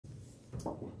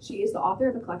She is the author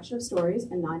of a collection of stories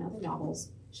and 9 other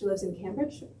novels. She lives in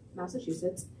Cambridge,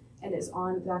 Massachusetts, and is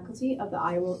on the faculty of the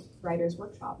Iowa Writers'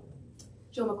 Workshop.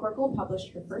 Jill McCorkle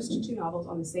published her first 2 novels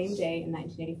on the same day in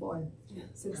 1984.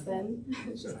 Since then,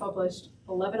 she's published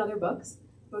 11 other books,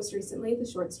 most recently the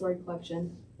short story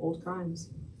collection, Old Crimes.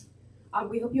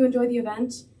 We hope you enjoy the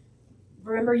event.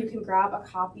 Remember, you can grab a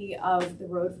copy of The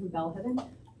Road from Belhaven.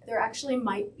 There actually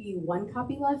might be 1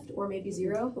 copy left, or maybe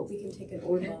 0, but we can take an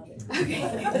order. Okay.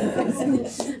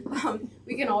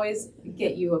 We can always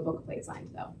get you a book plate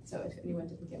signed, though. So if anyone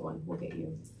didn't get one, we'll get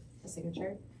you a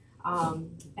signature.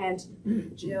 And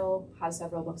Jill has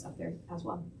several books up there as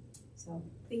well. So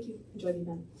thank you. Enjoy the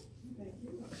event. Thank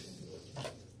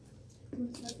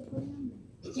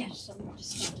you. Yes, I'm going to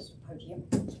start at the podium.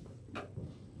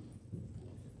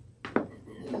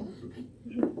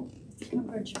 I'm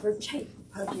going to rotate the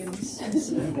podium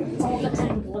since all the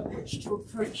angle at which to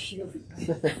approach you.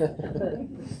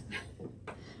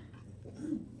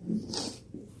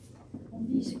 On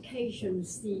these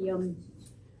occasions,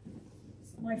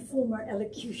 my former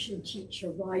elocution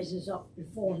teacher rises up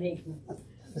before me,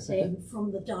 saying,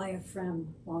 "From the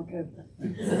diaphragm, Margot."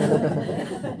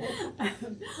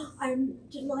 I'm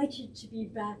delighted to be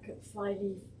back at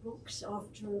Flyleaf Books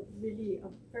after really a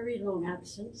very long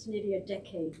absence, nearly a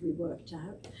decade we worked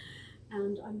out.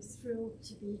 And I'm thrilled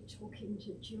to be talking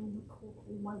to Jill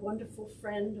McCorkle, my wonderful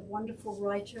friend, a wonderful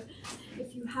writer.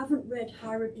 If you haven't read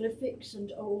Hieroglyphics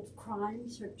and Old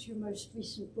Crimes, her 2 most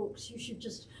recent books, you should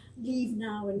just leave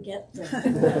now and get them.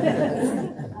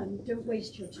 And don't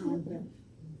waste your time here.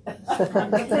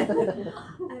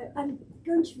 I'm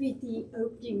going to read the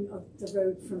opening of The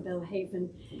Road from Belhaven.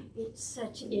 It's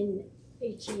set in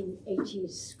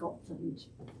 1880s Scotland.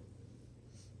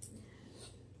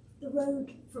 The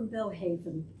Road from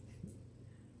Belhaven.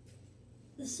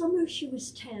 The summer she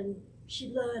was 10, she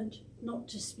learned not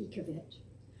to speak of it.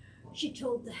 She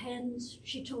told the hens,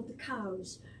 she told the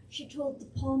cows, she told the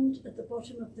pond at the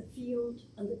bottom of the field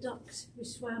and the ducks who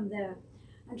swam there,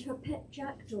 and her pet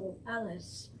jackdaw,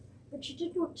 Alice, but she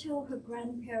did not tell her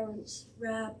grandparents,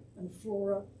 Rab and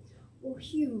Flora, or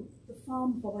Hugh, the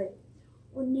farm boy,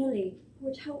 or Nellie, who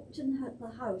had helped in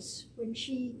the house when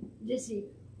she, Lizzie,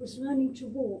 was learning to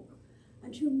walk,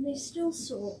 and whom they still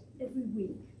saw every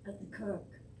week at the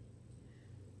kirk.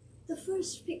 The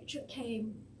first picture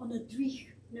came on a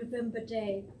dreich November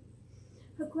day.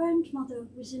 Her grandmother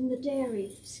was in the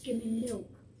dairy skimming milk,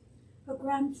 her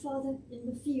grandfather in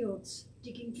the fields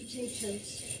digging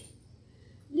potatoes.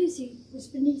 Lizzie was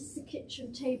beneath the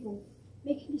kitchen table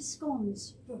making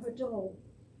scones for her doll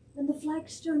when the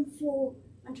flagstone floor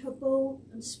and her bowl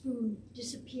and spoon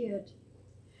disappeared.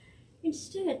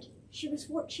 Instead, she was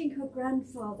watching her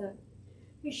grandfather,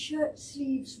 his shirt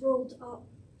sleeves rolled up,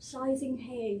 scything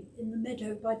hay in the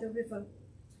meadow by the river.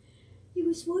 He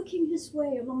was working his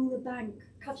way along the bank,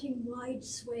 cutting wide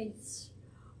swathes.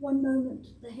 One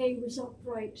moment the hay was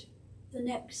upright, the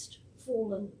next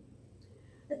fallen.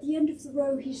 At the end of the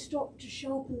row he stopped to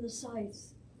sharpen the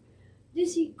scythe.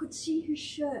 Lizzie could see his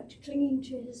shirt clinging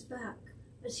to his back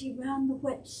as he ran the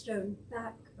whetstone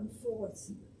back and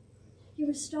forth. He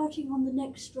was starting on the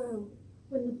next row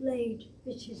when the blade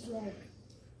bit his leg.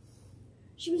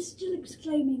 She was still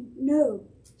exclaiming, "No,"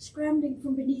 scrambling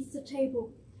from beneath the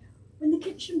table, when the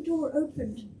kitchen door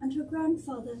opened and her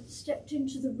grandfather stepped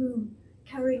into the room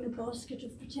carrying a basket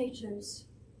of potatoes.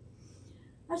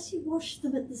 As he washed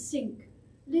them at the sink,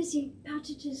 Lizzie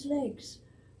patted his legs,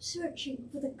 searching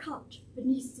for the cut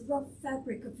beneath the rough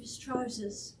fabric of his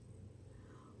trousers.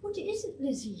 "What is it,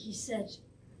 Lizzie?" he said.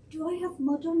 "Do I have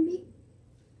mud on me?"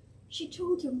 She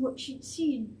told him what she'd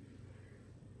seen.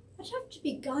 "I'd have to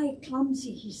be Guy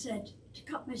Clumsy," he said, "to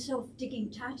cut myself digging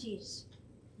tatties."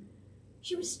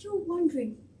 She was still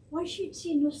wondering why she'd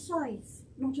seen a scythe,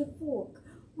 not a fork,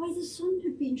 why the sun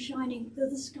had been shining though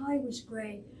the sky was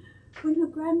grey, when her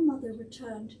grandmother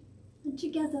returned, and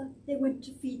together they went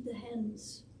to feed the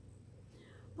hens.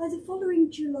 By the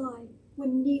following July,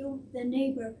 when Neil, their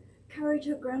neighbour, carried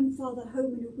her grandfather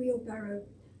home in a wheelbarrow,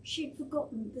 she had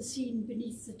forgotten the scene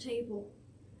beneath the table.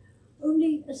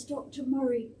 Only as Dr.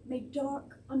 Murray made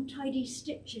dark, untidy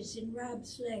stitches in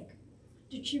Rab's leg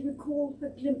did she recall her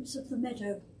glimpse of the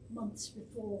meadow months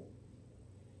before.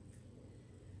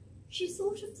 She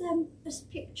thought of them as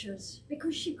pictures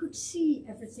because she could see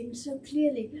everything so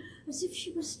clearly, as if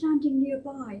she was standing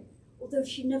nearby, although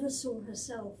she never saw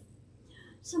herself.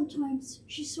 Sometimes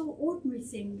she saw ordinary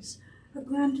things, her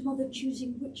grandmother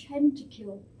choosing which hen to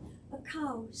kill, a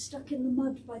cow stuck in the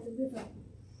mud by the river.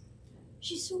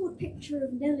 She saw a picture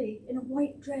of Nellie in a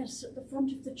white dress at the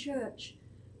front of the church,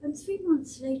 and 3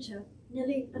 months later,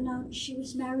 Nellie announced she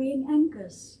was marrying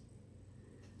Angus.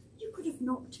 "You could have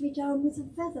knocked me down with a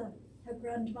feather," her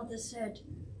grandmother said,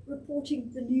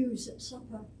 reporting the news at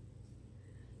supper.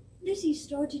 Lizzie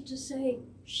started to say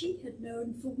she had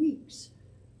known for weeks,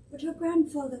 but her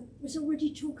grandfather was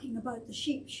already talking about the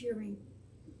sheep shearing.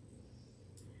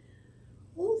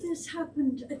 All this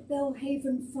happened at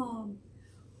Belhaven Farm,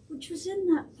 which was in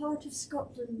that part of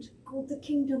Scotland called the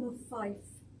Kingdom of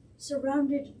Fife,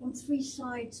 surrounded on 3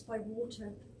 sides by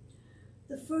water.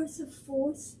 The Firth of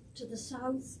Forth to the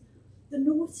south, the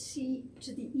North Sea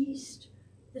to the east,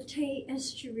 the Tay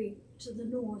estuary to the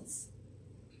north.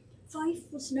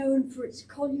 Fife was known for its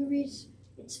collieries,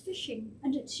 its fishing,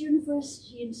 and its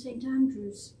university in St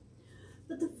Andrews,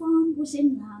 but the farm was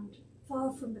inland,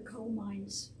 far from the coal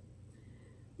mines.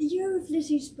 The year of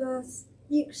Lizzie's birth,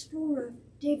 the explorer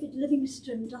David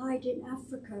Livingstone died in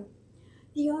Africa.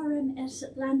 The RMS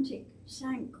Atlantic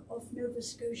sank off Nova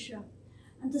Scotia,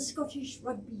 and the Scottish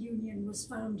Rugby Union was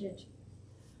founded.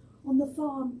 On the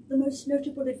farm, the most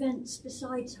notable events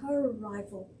besides her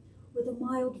arrival were the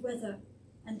mild weather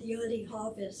and the early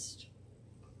harvest.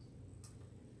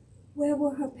 Where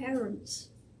were her parents?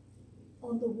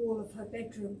 On the wall of her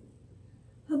bedroom.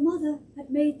 Her mother had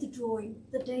made the drawing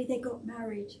the day they got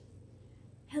married.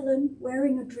 Helen,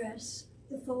 wearing a dress,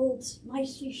 the folds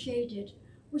nicely shaded,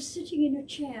 was sitting in a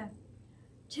chair.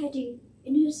 Teddy,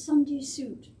 in his Sunday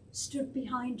suit, stood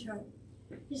behind her,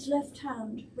 his left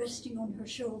hand resting on her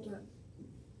shoulder.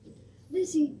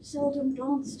 Lizzie seldom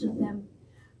glanced at them,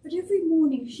 but every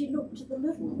morning she looked at the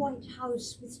little white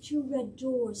house with 2 red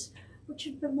doors which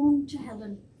had belonged to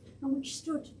Helen and which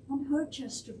stood on her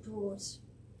chest of drawers.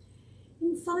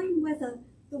 In fine weather,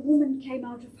 the woman came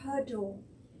out of her door.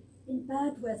 In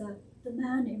bad weather, the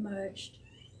man emerged.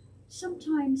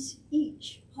 Sometimes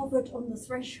each hovered on the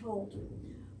threshold,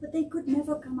 but they could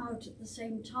never come out at the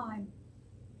same time.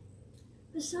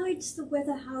 Besides the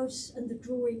weather house and the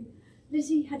drawing,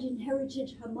 Lizzie had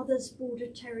inherited her mother's border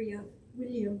terrier,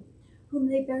 William, whom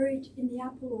they buried in the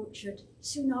apple orchard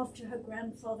soon after her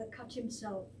grandfather cut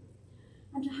himself,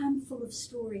 and a handful of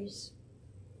stories.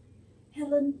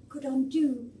 Helen could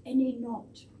undo any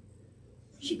knot.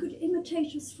 She could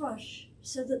imitate a thrush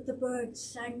so that the birds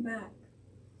sang back.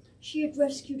 She had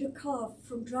rescued a calf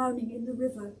from drowning in the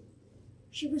river.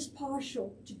 She was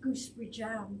partial to gooseberry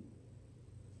jam.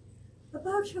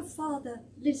 About her father,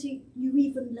 Lizzie knew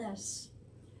even less.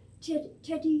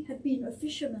 Teddy had been a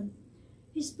fisherman.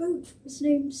 His boat was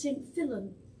named St.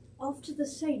 Fillan, after the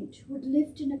saint who had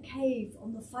lived in a cave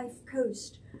on the Fife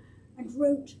coast and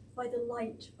wrote by the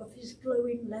light of his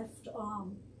glowing left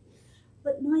arm.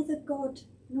 But neither God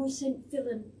nor St.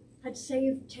 Fillan had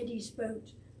saved Teddy's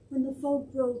boat when the fog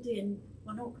rolled in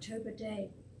one October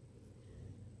day.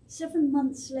 7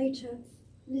 months later,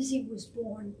 Lizzie was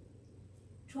born.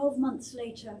 12 months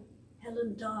later,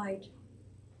 Helen died.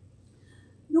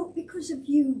 Not because of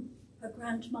you, her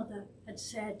grandmother had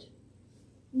said.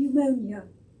 Pneumonia.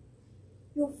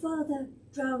 Your father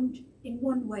drowned in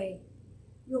one way,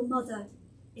 your mother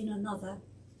in another.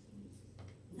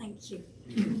 Thank you.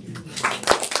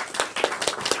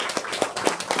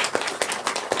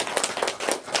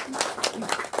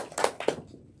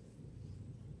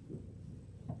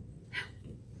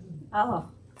 Oh,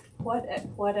 what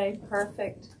a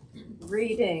perfect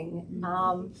reading.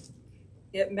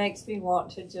 It makes me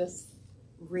want to just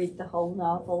read the whole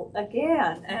novel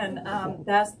again. And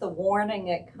that's the warning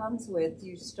it comes with.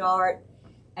 You start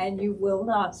and you will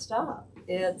not stop.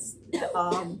 It's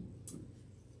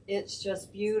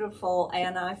just beautiful,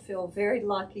 and I feel very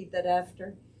lucky that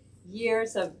after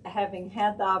years of having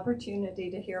had the opportunity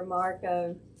to hear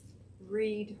Margot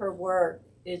read her work,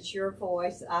 it's your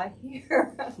voice I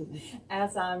hear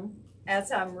as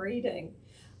I'm reading.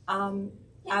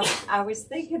 I was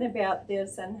thinking about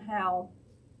this and how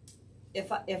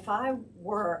if I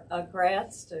were a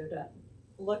grad student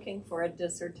looking for a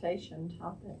dissertation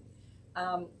topic,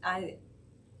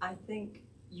 I think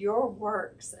your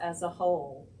works as a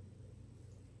whole,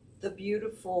 the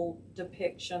beautiful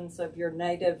depictions of your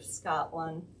native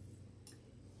Scotland,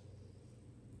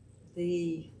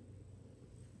 the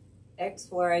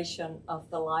exploration of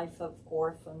the life of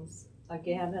orphans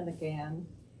again and again,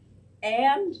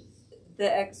 and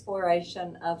the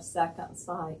exploration of second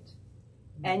sight.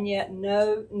 And yet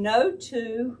no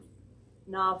 2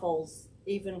 novels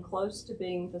even close to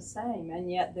being the same,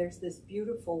 and yet there's this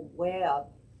beautiful web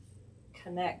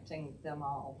connecting them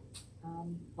all,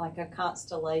 like a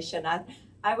constellation.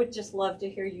 I would just love to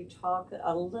hear you talk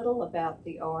a little about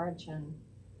the origin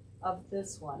of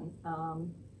this one.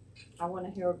 I want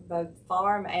to hear both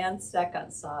farm and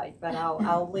second sight, but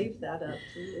I'll leave that up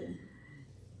to you.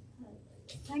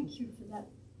 Thank you for that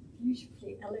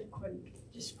beautifully eloquent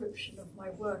description of my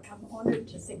work. I'm honored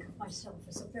to think of myself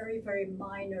as a very, very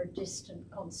minor, distant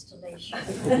constellation.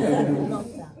 I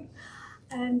love that.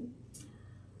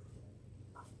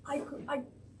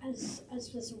 As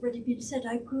has already been said,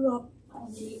 I grew up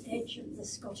on the edge of the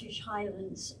Scottish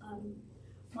Highlands.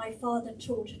 My father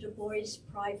taught at a boys'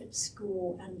 private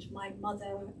school, and my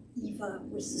mother, Eva,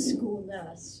 was the school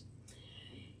nurse.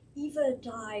 Eva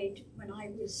died when I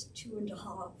was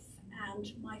 2.5,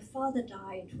 and my father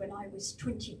died when I was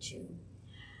 22.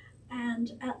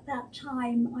 And at that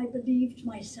time, I believed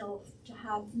myself to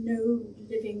have no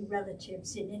living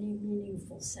relatives in any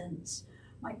meaningful sense.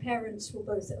 My parents were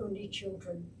both only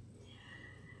children.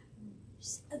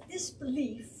 This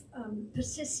belief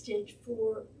persisted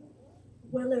for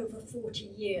well over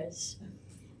 40 years.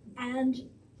 And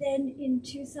then in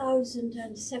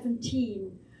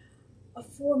 2017, a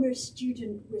former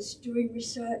student was doing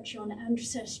research on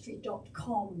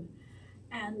Ancestry.com,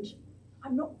 and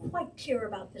I'm not quite clear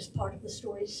about this part of the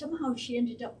story. Somehow she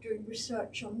ended up doing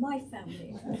research on my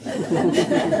family.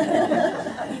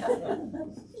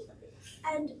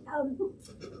 And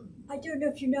I don't know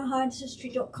if you know how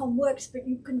Ancestry.com works, but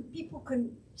people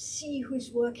can see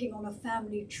who's working on a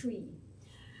family tree.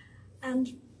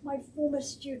 And my former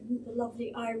student, the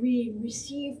lovely Irene,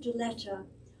 received a letter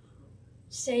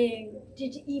saying,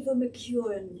 "Did Eva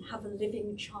McEwen have a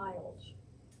living child?"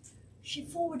 She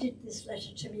forwarded this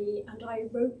letter to me, and I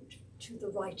wrote to the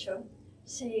writer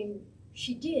saying,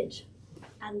 "She did,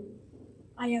 and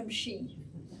I am she."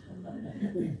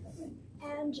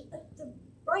 And the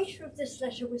writer of this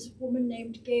letter was a woman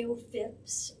named Gail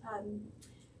Phipps,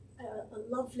 a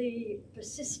lovely,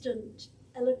 persistent,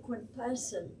 eloquent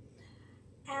person.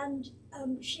 And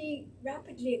she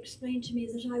rapidly explained to me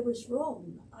that I was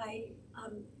wrong. I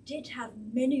did have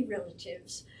many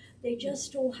relatives. They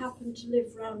just all happened to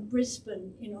live around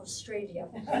Brisbane in Australia.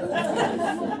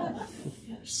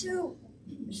 So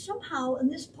somehow, and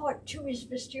this part too is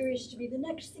mysterious to me, the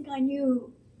next thing I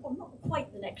knew, well, not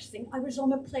quite the next thing, I was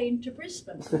on a plane to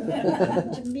Brisbane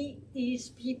to meet these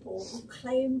people who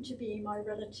claimed to be my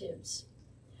relatives.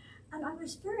 And I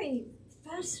was very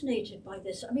fascinated by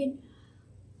this. I mean,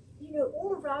 you know,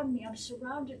 all around me, I'm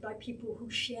surrounded by people who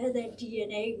share their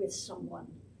DNA with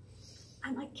someone.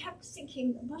 And I kept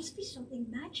thinking, there must be something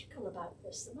magical about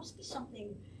this. There must be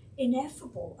something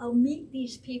ineffable. I'll meet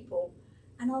these people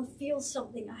and I'll feel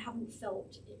something I haven't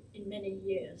felt in many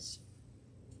years.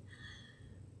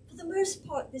 For the most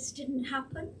part, this didn't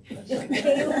happen.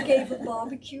 Gail gave a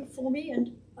barbecue for me,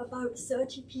 and about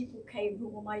 30 people came who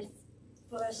were my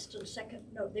first and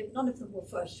second, no, none of them were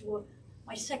first, who were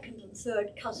my second and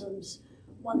third cousins,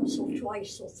 once or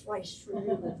twice or thrice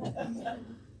removed.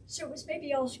 So it was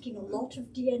maybe asking a lot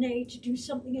of DNA to do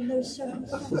something in those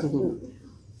circumstances.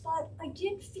 But I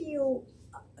did feel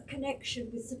a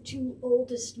connection with the two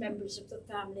oldest members of the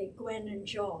family, Gwen and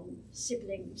John,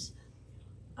 siblings,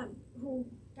 who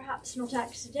perhaps not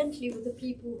accidentally were the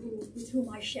people with whom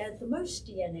I shared the most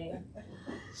DNA.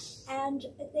 And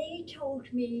they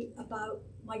told me about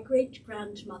my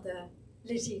great-grandmother,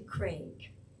 Lizzie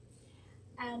Craig.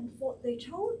 And what they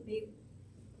told me,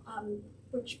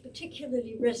 which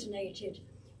particularly resonated,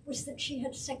 was that she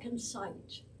had second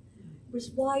sight. It was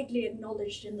widely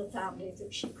acknowledged in the family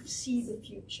that she could see the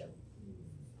future.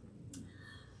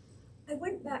 I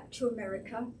went back to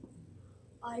America.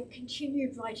 I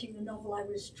continued writing the novel I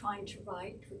was trying to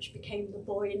write, which became The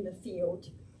Boy in the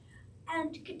Field,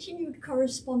 and continued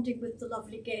corresponding with the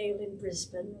lovely Gail in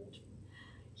Brisbane and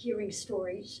hearing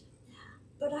stories.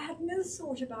 But I had no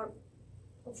thought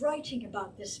of writing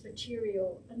about this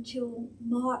material until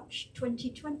March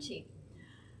 2020.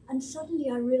 And suddenly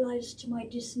I realized to my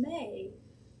dismay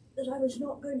that I was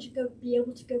not going to be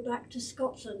able to go back to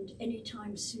Scotland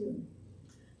anytime soon.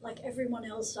 Like everyone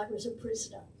else, I was a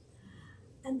prisoner.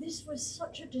 And this was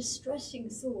such a distressing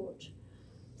thought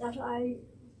that I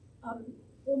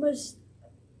almost,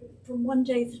 from one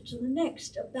day to the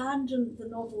next, abandoned the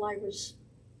novel I was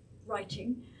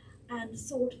writing and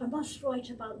thought, I must write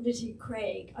about Lizzie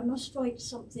Craig. I must write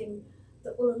something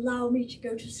that will allow me to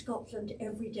go to Scotland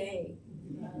every day.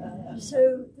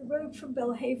 So the road from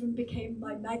Belhaven became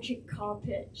my magic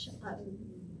carpet, and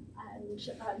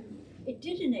it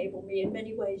did enable me in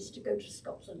many ways to go to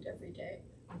Scotland every day.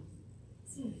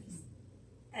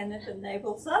 And it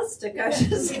enables us to go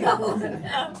to Scotland.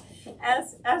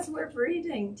 As we're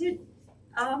reading, did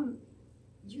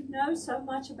you know so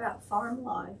much about farm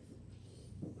life?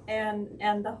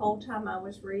 And the whole time I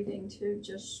was reading too,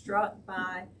 just struck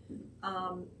by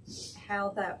how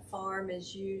that farm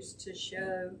is used to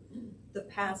show the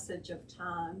passage of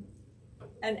time.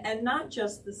 and not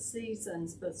just the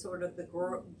seasons, but sort of the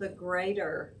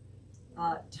greater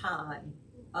time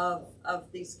of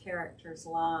these characters'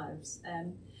 lives.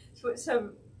 And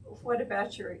so what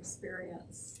about your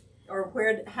experience, or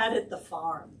how did the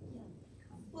farm?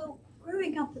 Well,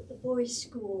 growing up at the boys'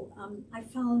 school, I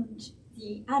found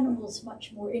the animals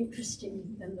much more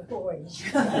interesting than the boys.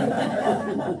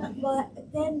 But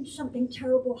then something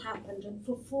terrible happened, and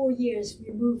for 4 years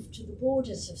we moved to the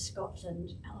borders of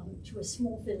Scotland, to a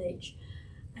small village.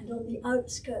 And on the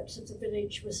outskirts of the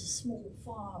village was a small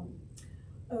farm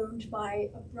owned by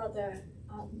a brother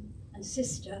and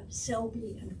sister,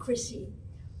 Selby and Chrissy,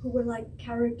 who were like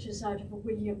characters out of a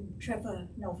William Trevor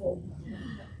novel.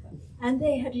 And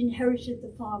they had inherited the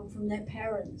farm from their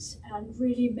parents and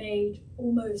really made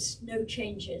almost no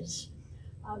changes.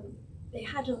 They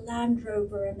had a Land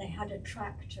Rover and they had a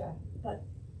tractor, but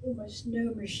almost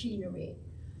no machinery.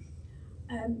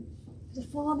 The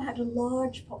farm had a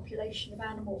large population of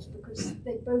animals because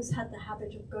they both had the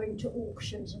habit of going to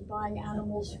auctions and buying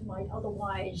animals who might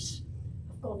otherwise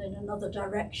have gone in another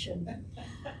direction.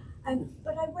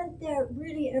 But I went there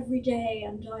really every day,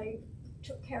 and I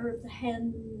took care of the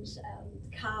hens and the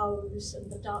cows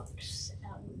and the ducks,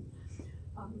 and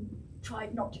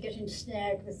tried not to get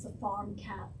ensnared with the farm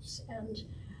cats. And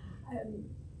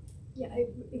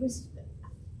it was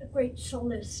a great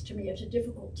solace to me at a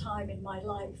difficult time in my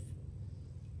life.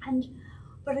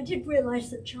 But I did realize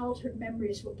that childhood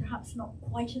memories were perhaps not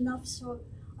quite enough, so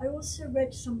I also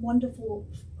read some wonderful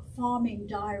farming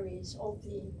diaries of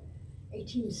the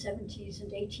 1870s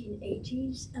and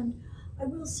 1880s, and I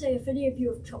will say, if any of you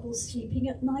have trouble sleeping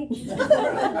at night,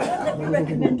 let me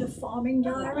recommend a farming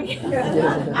diary.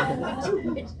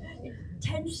 It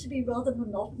tends to be rather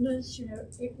monotonous. You know,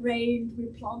 it rained, we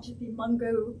planted the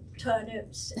mungo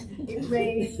turnips. It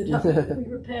rained, we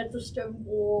repaired the stone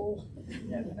wall.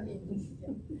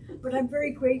 But I'm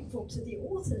very grateful to the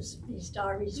authors of these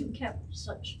diaries who kept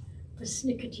such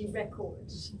persnickety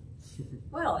records.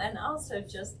 Well, and also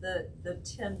just the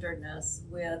tenderness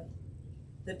with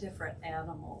the different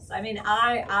animals. I mean,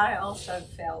 I also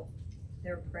felt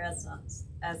their presence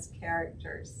as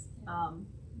characters.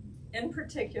 In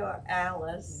particular,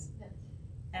 Alice.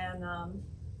 And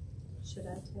should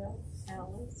I tell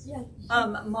Alice? Yeah.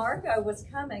 Margot was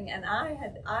coming, and I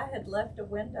had left a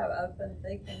window open,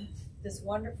 thinking this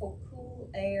wonderful cool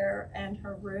air, and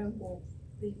her room will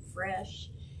be fresh.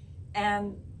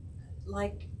 And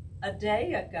like a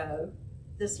day ago,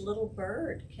 this little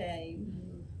bird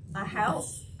came, a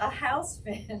house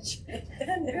finch,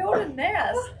 and built a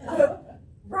nest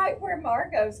right where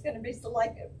Margot's going to be, so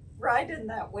like right in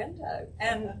that window.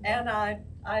 And I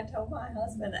told my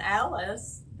husband,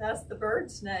 Alice, that's the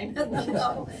bird's name.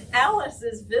 Alice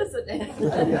is visiting.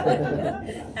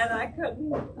 And I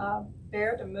couldn't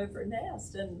bear to move her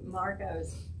nest, and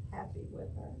Margot's happy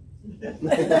with her.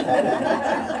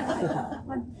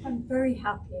 I'm very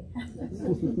happy.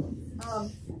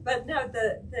 But no,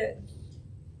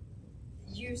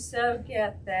 you so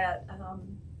get that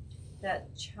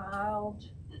that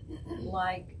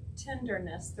child-like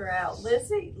tenderness throughout.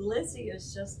 Lizzie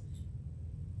is just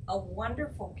a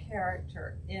wonderful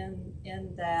character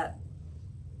in that,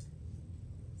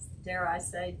 dare I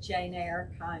say, Jane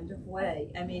Eyre kind of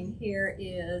way. I mean, here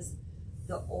is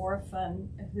the orphan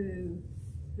who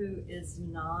is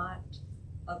not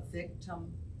a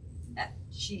victim.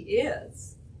 She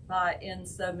is in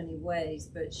so many ways,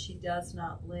 but she does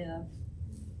not live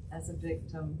as a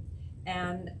victim.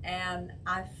 And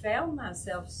I found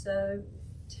myself so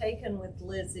taken with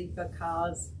Lizzie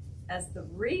because as the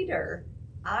reader,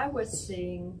 I was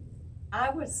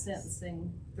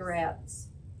sensing threats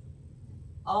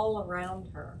all around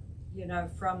her, you know,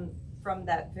 from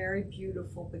that very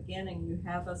beautiful beginning. You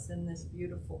have us in this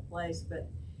beautiful place, but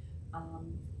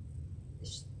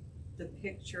the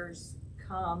pictures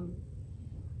come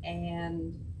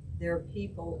and there are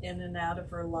people in and out of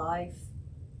her life,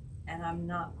 and I'm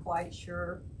not quite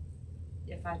sure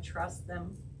if I trust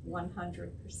them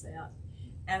 100%.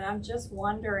 And I'm just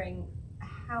wondering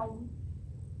how,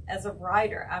 as a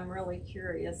writer, I'm really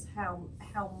curious how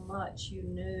much you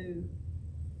knew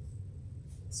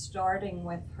starting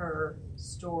with her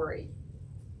story,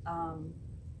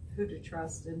 who to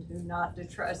trust and who not to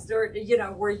trust, or, you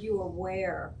know, were you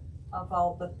aware of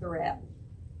all the threat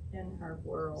in her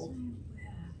world?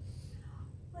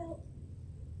 Well,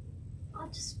 I'll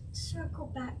just circle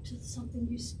back to something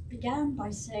you began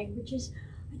by saying, which is,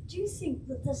 I do think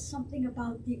that there's something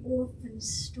about the orphan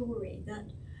story,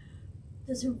 that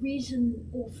there's a reason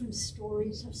orphan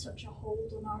stories have such a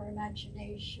hold on our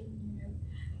imagination. You know,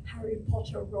 Harry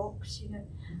Potter rocks, you know.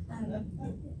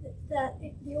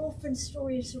 The orphan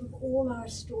story is sort of all our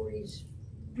stories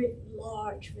writ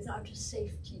large without a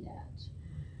safety net.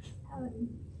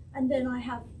 And then I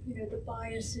have, you know, the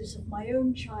biases of my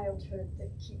own childhood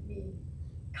that keep me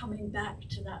coming back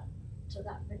to that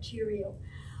material.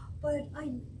 But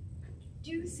I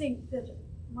do think that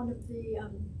one of the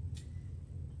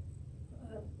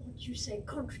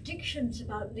contradictions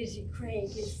about Lizzie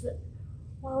Craig is that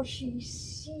while she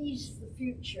sees the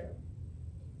future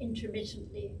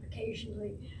intermittently,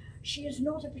 occasionally, she is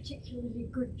not a particularly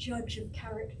good judge of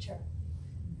character.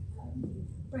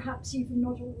 Perhaps even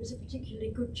not always a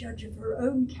particularly good judge of her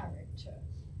own character.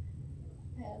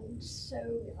 And so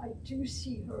I do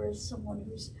see her as someone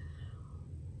who's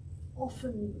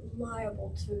often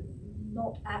liable to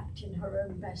not act in her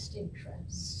own best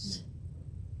interests.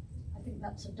 I think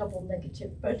that's a double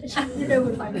negative, but you know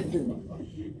what I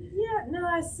mean. Yeah, no,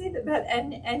 I see that, but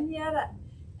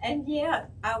and yet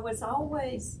I was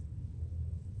always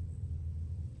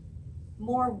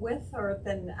more with her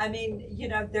than, I mean, you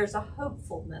know, there's a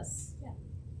hopefulness. Yeah.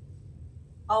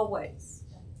 Always.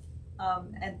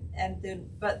 And then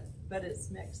but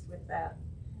it's mixed with that,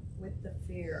 with the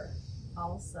fear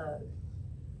also.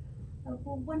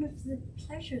 Well, one of the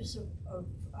pleasures of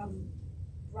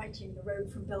writing The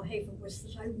Road from Belhaven was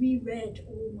that I reread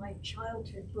all my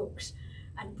childhood books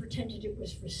and pretended it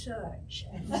was research.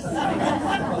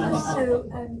 So,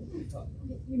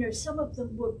 you know, some of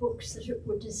them were books that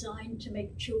were designed to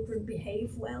make children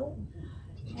behave well,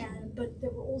 but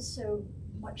there were also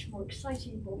much more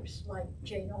exciting books like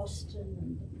Jane Austen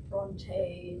and the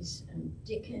Brontes and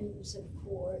Dickens, of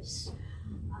course,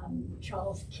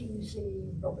 Charles Kingsley,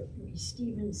 Robert Louis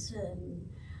Stevenson,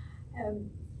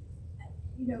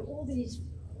 you know, all these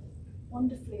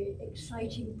wonderfully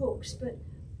exciting books. But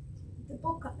the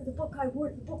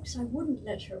books I wouldn't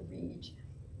let her read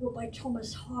were by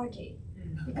Thomas Hardy,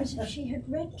 because if she had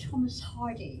read Thomas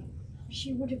Hardy,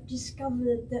 she would have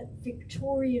discovered that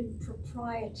Victorian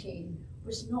propriety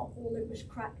was not all it was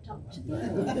cracked up to be.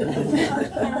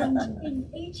 And in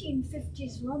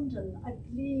 1850s London, I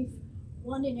believe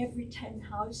 1 in every 10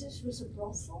 houses was a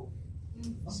brothel.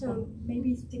 So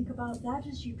maybe think about that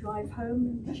as you drive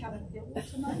home in Chapel Hill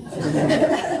tonight.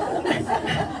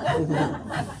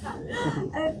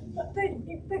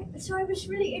 So I was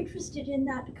really interested in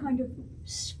that kind of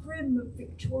scrim of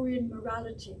Victorian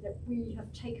morality that we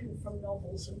have taken from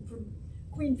novels and from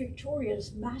Queen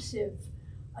Victoria's massive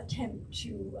attempt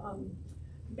to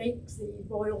make the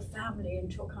royal family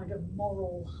into a kind of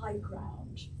moral high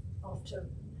ground after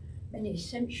many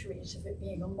centuries of it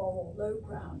being a moral low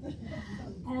ground.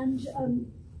 And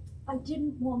I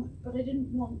didn't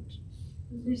want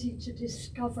Lizzie to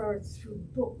discover through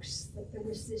books that there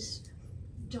was this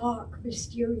dark,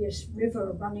 mysterious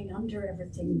river running under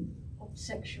everything of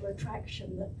sexual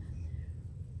attraction that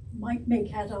might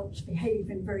make adults behave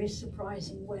in very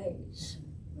surprising ways.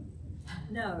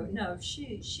 No,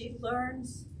 she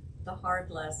learns the hard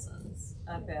lessons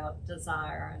about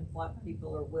desire and what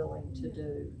people are willing to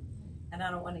do. And I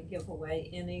don't want to give away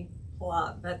any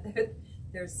plot, but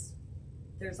there's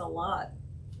a lot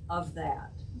of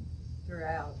that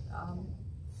throughout.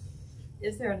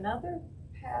 Is there another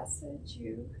passage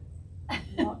you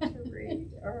want to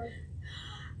read? Or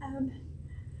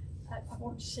I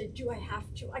want to say, do I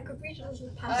have to? I could read a little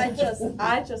passage.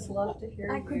 I just love to hear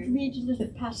I could read a little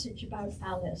passage about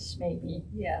Alice, maybe.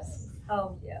 Yes.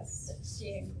 Oh, yes.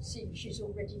 Seeing she's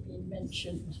already been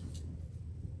mentioned.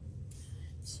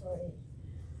 Sorry.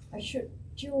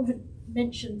 Jill had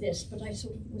mentioned this, but I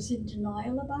sort of was in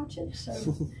denial about it, so.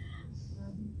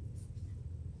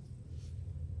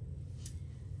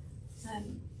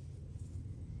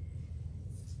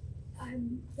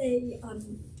 They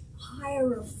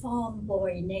hire a farm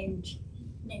boy named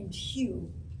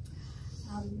Hugh,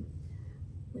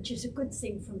 which is a good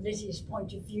thing from Lizzie's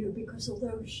point of view, because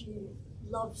although she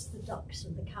loves the ducks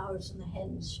and the cows and the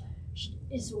hens, she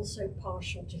is also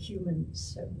partial to humans.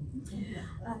 So,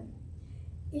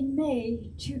 in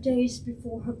May, 2 days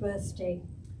before her birthday,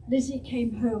 Lizzie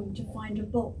came home to find a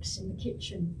box in the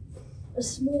kitchen. A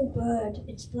small bird,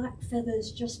 its black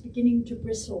feathers just beginning to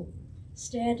bristle,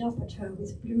 stared up at her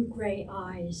with blue-grey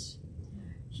eyes.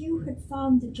 Hugh had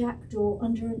found the jackdaw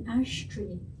under an ash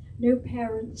tree, no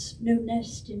parents, no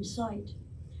nest in sight.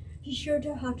 He showed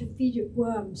her how to feed it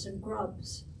worms and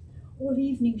grubs. All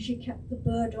evening she kept the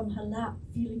bird on her lap,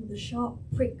 feeling the sharp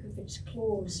prick of its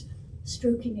claws,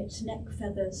 stroking its neck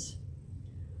feathers.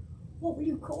 "What will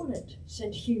you call it?"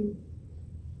 said Hugh.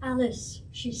 "Alice,"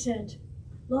 she said.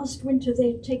 Last winter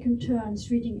they had taken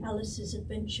turns reading Alice's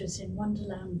adventures in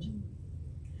Wonderland.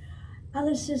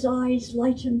 Alice's eyes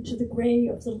lightened to the grey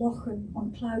of the Lochen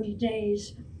on cloudy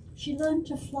days. She learned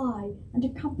to fly and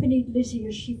accompanied Lizzie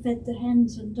as she fed the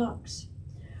hens and ducks.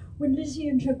 When Lizzie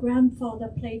and her grandfather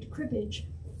played cribbage,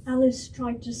 Alice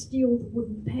tried to steal the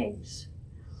wooden pegs.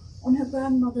 On her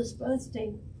grandmother's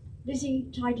birthday, Lizzie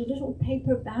tied a little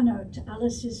paper banner to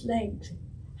Alice's legs.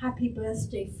 "Happy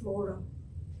birthday, Flora."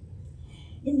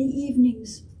 In the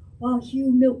evenings, while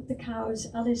Hugh milked the cows,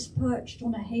 Alice perched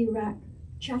on a hay rack,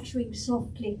 chattering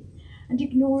softly and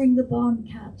ignoring the barn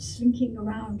cats slinking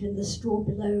around in the straw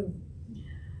below.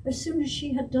 As soon as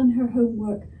she had done her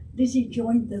homework, Lizzie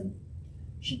joined them.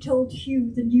 She told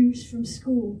Hugh the news from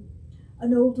school.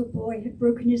 An older boy had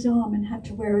broken his arm and had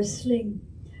to wear a sling.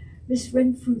 Miss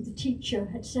Renfrew, the teacher,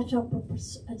 had set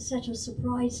a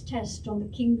surprise test on the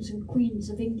kings and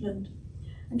queens of England,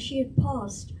 and she had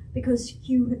passed because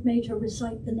Hugh had made her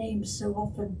recite the names so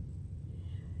often.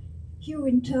 Hugh,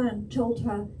 in turn, told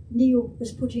her Neil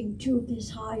was putting 2 of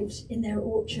his hives in their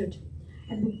orchard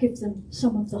and would give them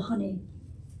some of the honey.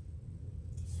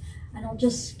 And I'll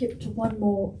just skip to one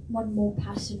more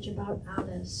passage about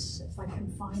Alice, if I can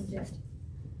find it.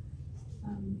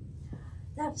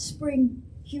 That spring,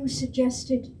 Hugh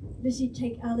suggested Lizzie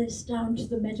take Alice down to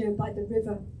the meadow by the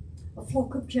river. A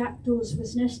flock of jackdaws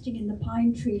was nesting in the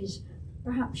pine trees.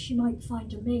 Perhaps she might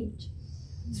find a mate.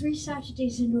 3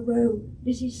 Saturdays in a row,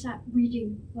 Lizzie sat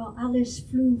reading while Alice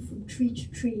flew from tree to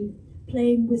tree,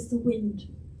 playing with the wind.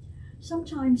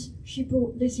 Sometimes she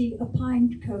brought Lizzie a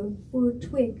pine cone or a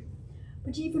twig,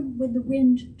 but even when the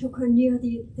wind took her near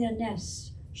their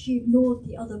nests, she ignored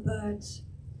the other birds.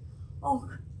 "Oh,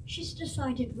 she's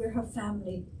decided we're her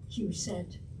family," Hugh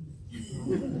said.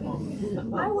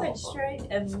 I went straight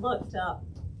and looked up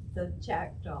the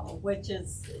jackdaw, which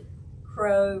is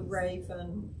crow,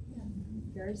 raven.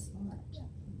 Very smart.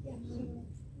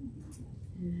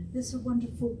 There's a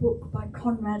wonderful book by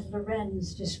Conrad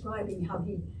Lorenz describing how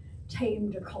he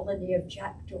tamed a colony of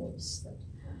jackdaws that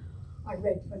I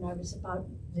read when I was about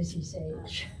Lizzie's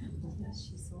age. Yes,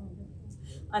 she's wonderful.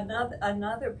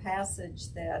 Another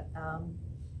passage that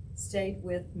stayed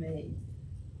with me,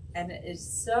 and it is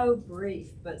so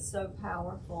brief but so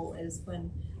powerful, is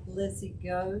when Lizzie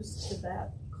goes to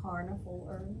that carnival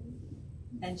early,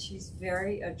 and she's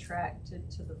very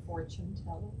attracted to the fortune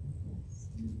teller.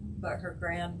 But her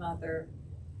grandmother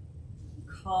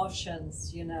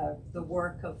cautions, the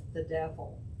work of the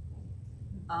devil.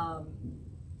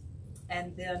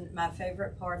 And then my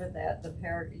favorite part of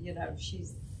that,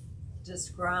 she's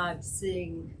described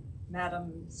seeing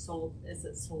Madame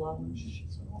Solange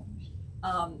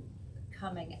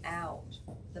coming out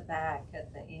the back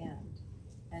at the end,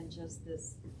 and just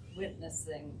this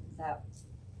witnessing that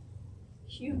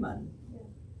human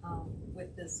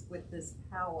with this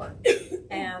power.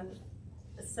 And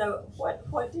so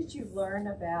what did you learn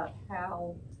about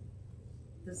how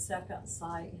the second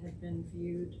sight had been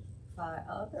viewed by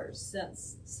others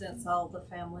since all the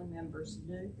family members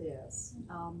knew this?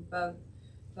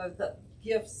 Both the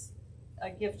gifts, a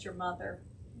gift your mother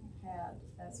had,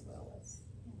 as well as.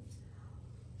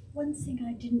 One thing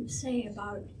I didn't say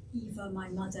about Eva, my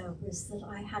mother, was that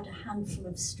I had a handful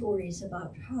of stories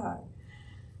about her,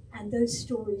 and those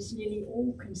stories nearly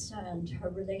all concerned her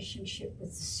relationship with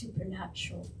the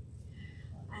supernatural.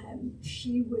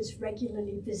 She was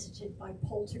regularly visited by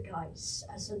poltergeists.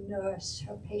 As a nurse,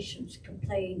 her patients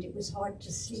complained it was hard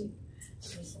to sleep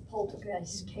because the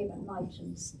poltergeist came at night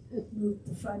and moved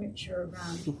the furniture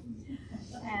around.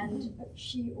 And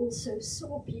she also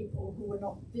saw people who were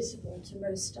not visible to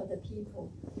most other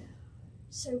people.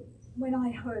 So when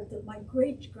I heard that my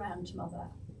great-grandmother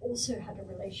also had a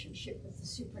relationship with the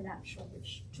supernatural,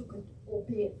 which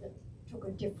albeit that took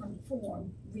a different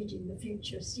form, reading the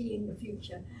future, seeing the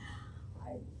future,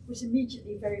 I was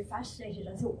immediately very fascinated.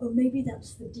 I thought, well, maybe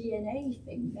that's the DNA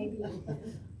thing. Maybe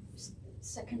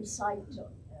second sight is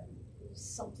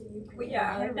something you can Our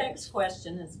inherit. next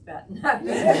question is about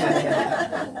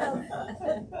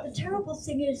The terrible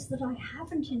thing is that I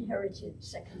haven't inherited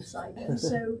second sight, and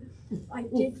so I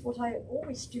did what I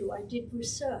always do. I did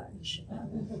research,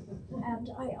 and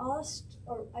I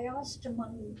asked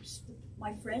among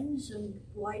my friends and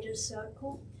wider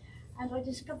circle, and I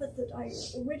discovered that I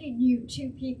already knew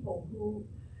 2 people who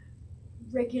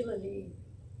regularly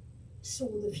saw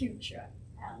the future.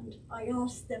 And I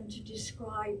asked them to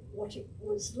describe what it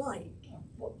was like,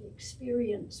 what the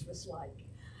experience was like.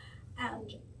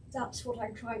 And that's what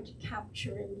I tried to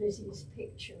capture in Lizzie's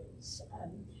pictures.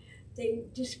 They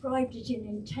described it in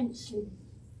intensely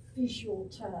visual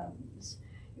terms.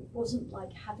 It wasn't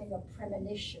like having a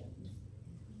premonition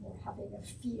or having a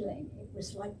feeling. It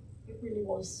was like, it really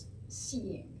was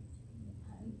seeing.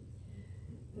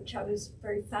 which I was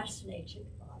very fascinated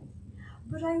by.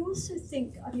 But I also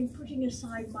think, I mean, putting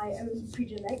aside my own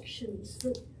predilections,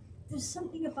 that there's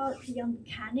something about the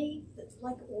uncanny, that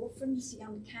like Orphans, the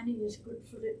uncanny is good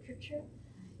for literature.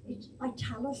 It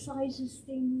italicizes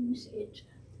things, it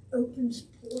opens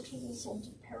portals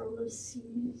onto perilous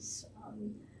seas.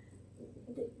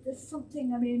 There's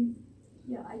something, I mean,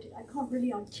 yeah, I can't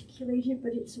really articulate it,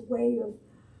 but it's a way of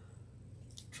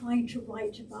trying to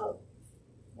write about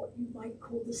what you might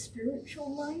call the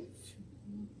spiritual life.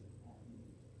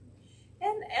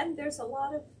 And there's a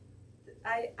lot of,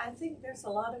 I think there's a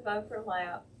lot of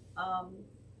overlap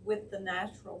with the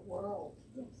natural world.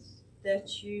 Yes.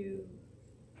 That you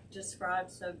describe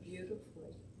so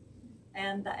beautifully,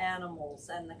 and the animals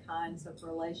and the kinds of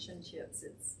relationships.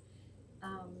 It's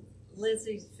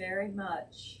Lizzie's very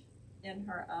much in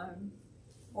her own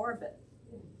orbit,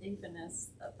 even as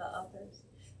the others.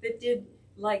 But did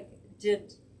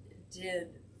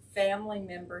family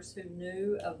members who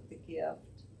knew of the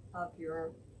gift of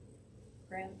your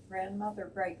great-grandmother,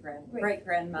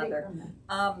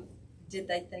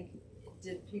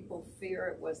 did people fear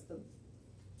it was the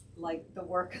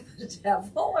work of the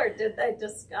devil, or did they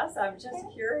discuss? I'm just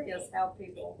curious how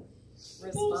people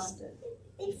responded.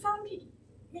 They found it,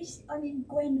 I mean,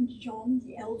 Gwen and John,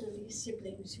 the elderly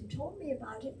siblings who told me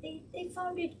about it, they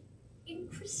found it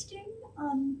interesting,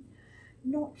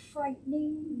 not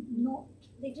frightening,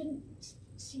 they didn't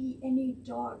see any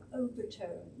dark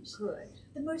overtones. Good.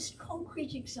 The most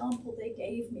concrete example they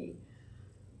gave me,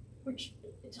 which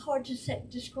it's hard to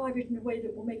describe it in a way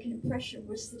that will make an impression,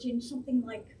 was that in something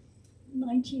like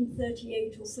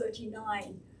 1938 or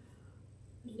 39,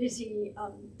 Lizzie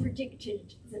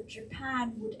predicted that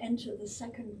Japan would enter the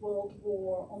Second World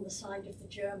War on the side of the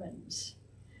Germans.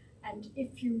 And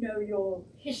if you know your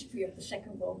history of the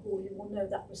Second World War, you will know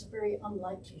that was a very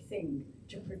unlikely thing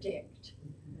to predict.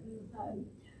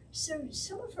 So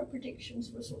some of her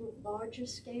predictions were sort of larger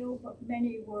scale, but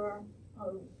many were,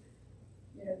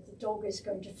 you know, the dog is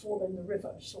going to fall in the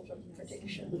river sort of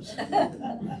predictions.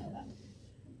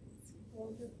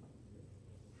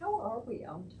 How are we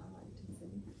on time?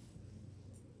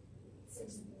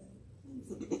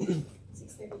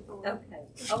 6:34. Okay.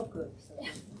 Oh, good.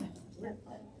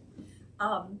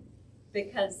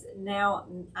 Because now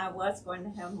I was going to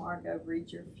have Margot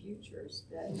read your futures,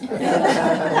 but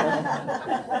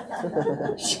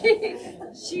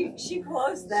she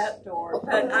closed that door.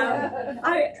 But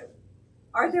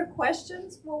are there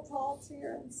questions? We'll pause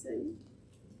here and see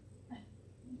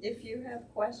if you have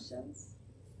questions.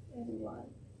 Anyone?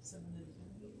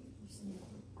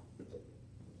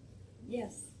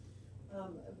 Yes.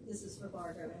 This is for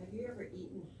Margot. Have you ever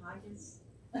eaten haggis?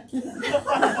 As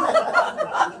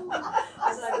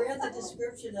I read the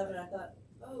description of it, I thought,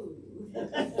 oh.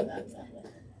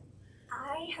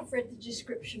 I have read the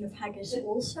description of haggis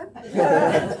also.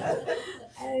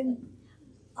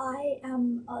 I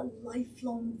am a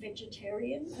lifelong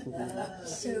vegetarian,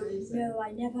 so no,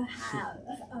 I never have.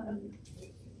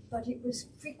 But it was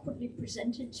frequently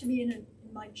presented to me in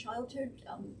my childhood.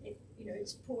 You know,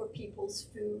 it's poor people's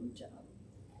food,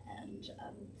 and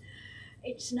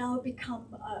it's now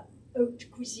become haute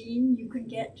cuisine. You can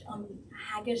get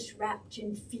haggis wrapped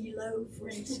in phyllo, for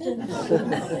instance,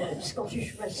 in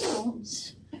Scottish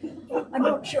restaurants. I'm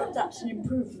not sure if that's an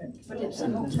improvement, but it's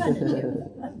an alternative.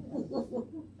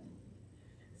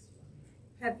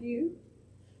 Have you?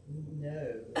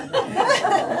 No.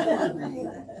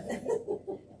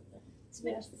 It's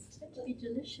meant to be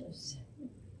delicious.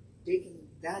 Taking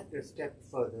that a step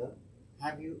further,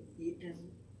 have you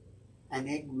eaten an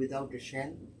egg without a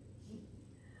shell?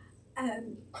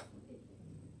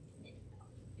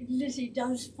 Lizzie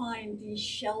does find these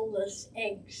shellless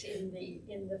eggs in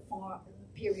the farm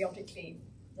periodically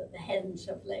that the hens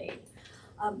have laid.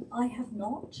 I have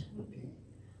not. Okay.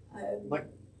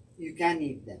 But you can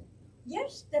eat them.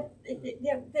 Yes, they're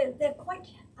quite.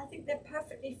 I think they're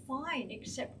perfectly fine,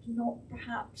 except not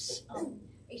perhaps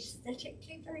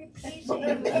aesthetically very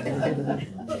pleasing.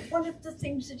 But one of the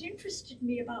things that interested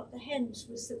me about the hens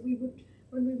was that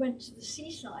when we went to the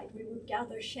seaside, we would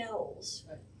gather shells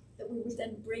that we would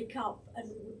then break up, and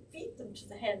we would feed them to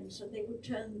the hens, and they would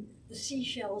turn the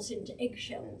seashells into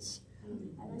eggshells.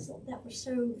 And I thought that was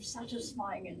so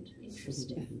satisfying and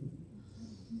interesting.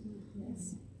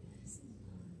 Yes.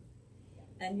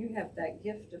 And you have that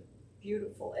gift of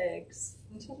beautiful eggs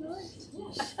tonight.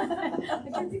 Yes. I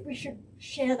don't think we should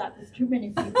share that with too many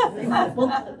people. They might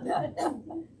want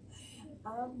them.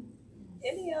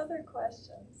 Any other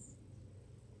questions?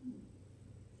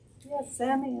 Yes,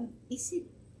 Samia. Is it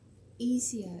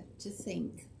easier to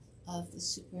think of the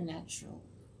supernatural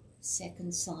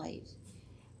second sight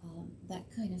that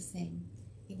kind of thing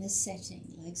in a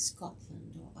setting like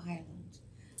Scotland or Ireland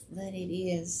than it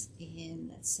is in,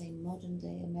 let's say, modern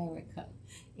day America,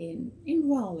 in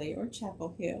Raleigh or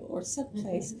Chapel Hill or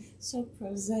someplace so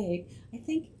prosaic. I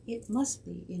think it must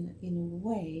be, in a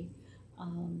way,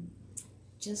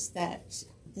 just that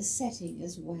the setting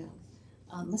as well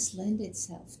must lend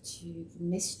itself to the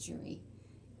mystery,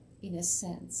 in a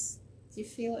sense. Do you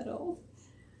feel it all?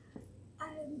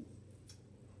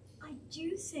 I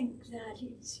do think that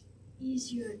it's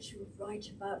easier to write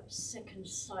about second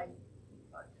sight.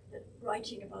 That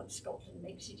writing about Scotland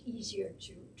makes it easier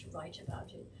to write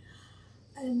about it.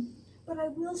 But I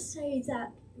will say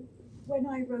that when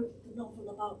I wrote the novel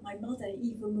about my mother,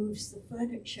 Eva Moves the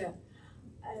Furniture,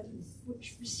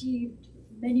 which received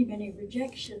many, many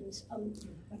rejections,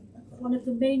 one of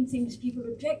the main things people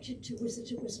objected to was that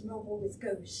it was a novel with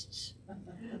ghosts.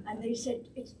 And they said,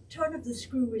 turn of the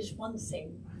screw is one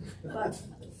thing, but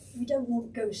we don't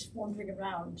want ghosts wandering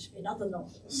around in other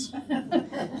novels.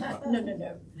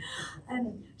 No.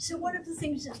 So one of the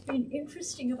things that's been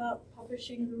interesting about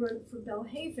publishing The Road from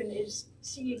Belhaven is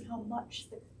seeing how much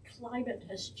the climate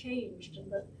has changed,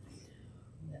 and that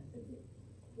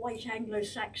white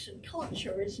Anglo-Saxon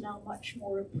culture is now much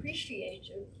more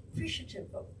appreciative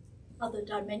of other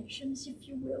dimensions, if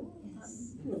you will.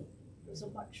 There's a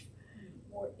much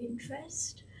more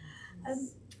interest.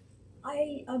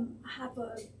 I have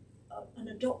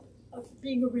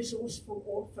being a resourceful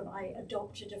orphan, I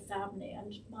adopted a family,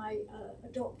 and my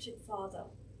adopted father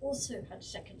also had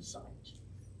second sight.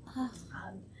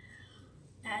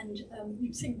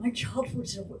 You'd think my childhood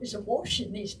is awash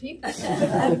in these people.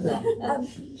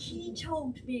 He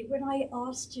told me, when I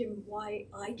asked him why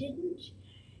I didn't,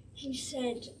 he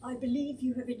said, I believe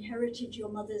you have inherited your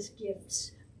mother's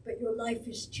gifts, but your life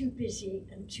is too busy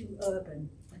and too urban.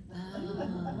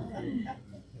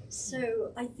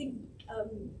 So I think,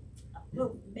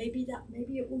 well, maybe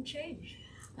it will change.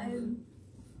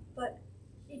 But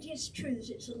it is true that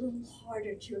it's a little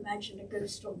harder to imagine a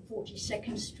ghost on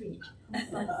 42nd Street,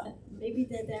 but maybe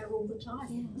they're there all the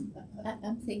time. Yeah.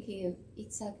 I'm thinking of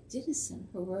Itzhak Dinesen,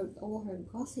 who wrote all her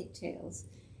Gothic tales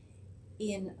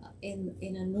in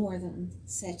a northern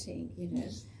setting, you know,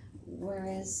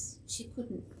 whereas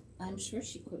I'm sure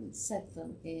she couldn't set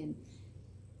them in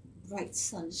bright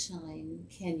sunshine,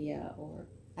 Kenya or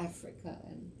Africa,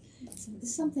 and so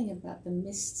there's something about the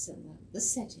mists and the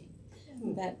setting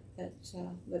that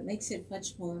makes it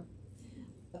much more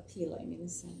appealing in a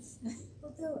sense.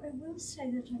 Although I will say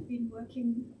that I've been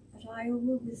working at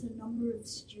Iowa with a number of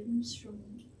students from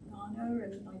Ghana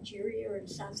and Nigeria and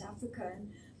South Africa,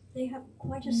 and they have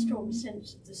quite a strong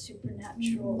sense of the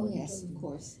supernatural. Oh yes, of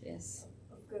course, yes.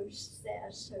 Of ghosts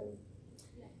there, so.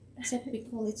 Yeah. Except we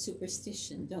call it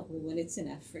superstition, don't we, when it's in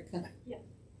Africa? Yeah.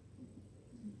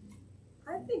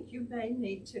 I think you may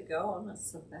need to go on a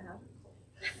sabbatical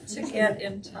to get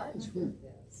in touch with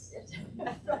this.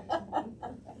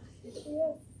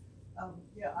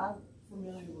 Yeah, I'm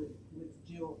familiar with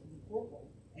Jill McCorkle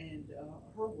and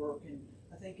her work, and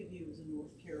I think of you as a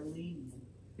North Carolinian.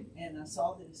 And I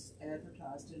saw this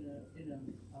advertised in a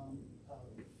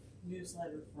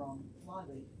newsletter from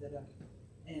Flyleaf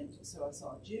and so I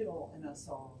saw Jill, and I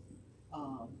saw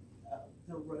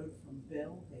The Road from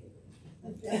Belhaven.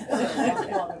 So I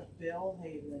thought of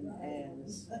Belhaven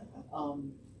as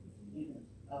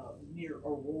near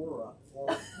Aurora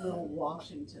or Little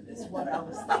Washington is what I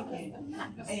was thinking,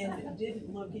 and didn't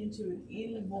look into it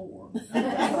anymore. I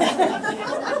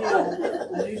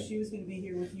knew she was going to be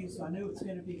here with you, so I knew it's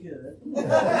going to be good.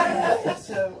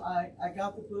 So I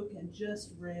got the book and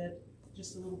just read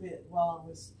just a little bit while I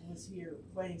was here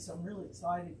waiting, so I'm really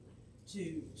excited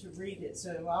to read it.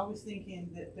 So I was thinking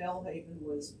that Belhaven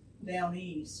was down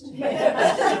east. After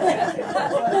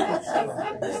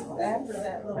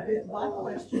that little bit, my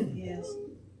question is,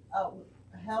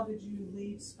 how did you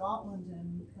leave Scotland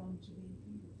and come to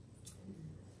be here?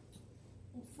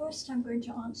 Well, first I'm going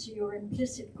to answer your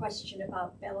implicit question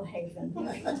about Belhaven.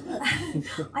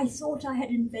 I thought I had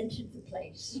invented the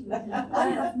place. I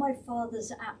have my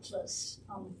father's atlas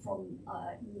from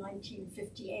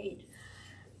 1958.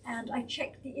 And I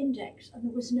checked the index, and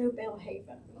there was no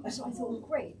Belhaven. So I thought,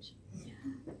 great.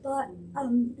 But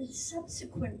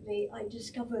subsequently, I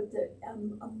discovered that a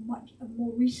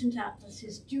more recent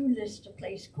atlases do list a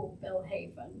place called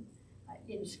Belhaven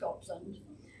in Scotland.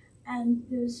 And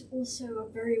there's also a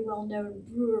very well-known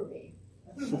brewery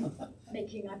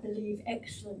making, I believe,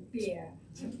 excellent beer.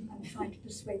 I'm trying to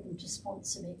persuade them to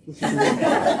sponsor me.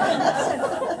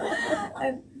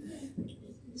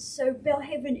 So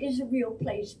Belhaven is a real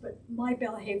place, but my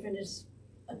Belhaven is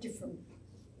a different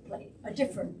a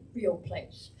different real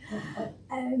place.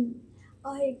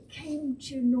 I came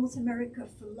to North America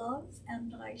for love,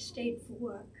 and I stayed for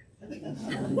work.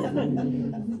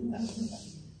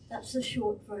 That's the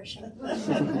short version.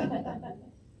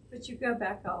 But you go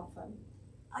back often.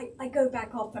 I go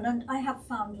back often, and I have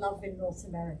found love in North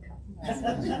America.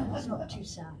 It's not too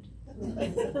sad.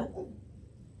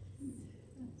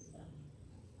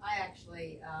 I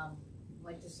actually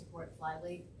like to support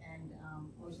Flyleaf, and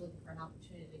always looking for an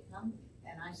opportunity to come.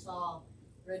 And I saw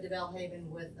Road to Belhaven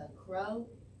with a crow,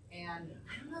 and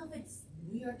I don't know if it's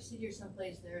New York City or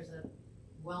someplace. There's a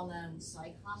well-known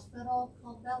psych hospital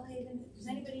called Belhaven. Does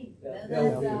anybody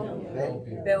know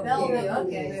that? Bellevue.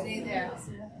 Okay, stay there.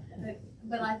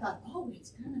 But I thought, oh,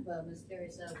 it's kind of a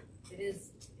mysterious. So it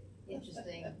is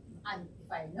interesting.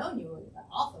 If I had known you, the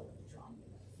author would have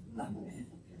drawn me.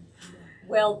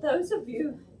 Well, those of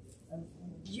you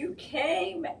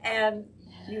came, and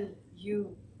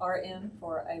you are in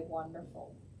for a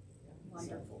wonderful,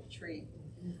 wonderful treat.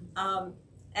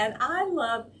 And I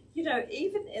love,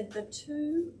 even in the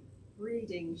 2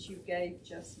 readings you gave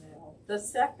just now, the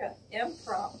second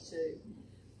impromptu,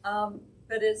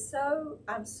 but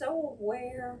I'm so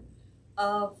aware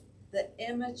of the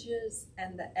images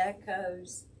and the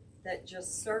echoes that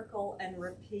just circle and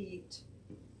repeat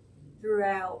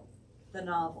throughout the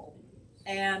novel.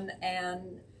 And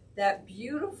that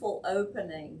beautiful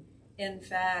opening, in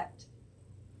fact,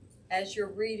 as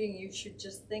you're reading, you should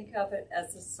just think of it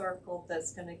as a circle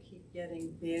that's going to keep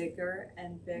getting bigger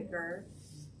and bigger.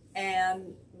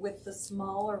 And with the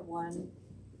smaller one,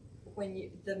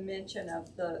 the mention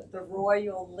of the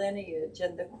royal lineage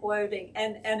and the quoting,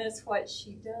 and it's what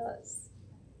she does,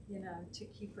 to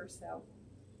keep herself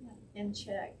in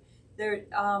check. There,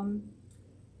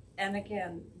 and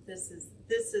again, this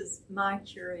is my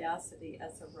curiosity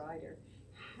as a writer.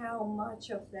 How much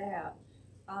of that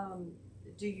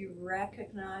do you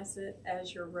recognize it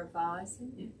as you're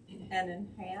revising and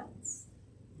enhance?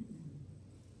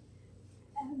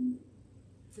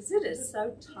 Because it is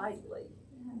so tightly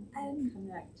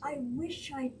connected. I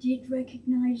wish I did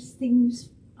recognize things,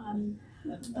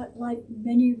 but like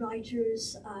many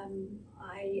writers,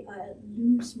 I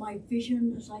lose my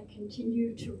vision as I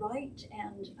continue to write,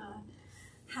 and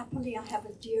happily I have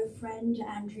a dear friend,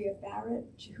 Andrea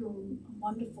Barrett, whom a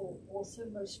wonderful author,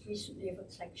 most recently of a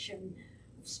collection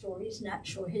of stories,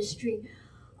 Natural History.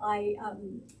 I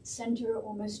send her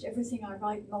almost everything I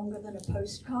write longer than a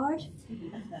postcard.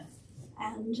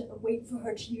 And wait for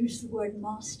her to use the word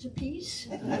masterpiece.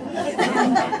 And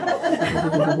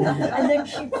then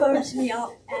she phones me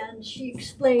up and she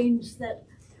explains that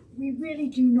we really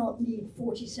do not need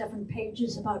 47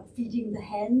 pages about feeding the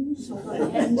hens, or the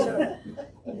hens are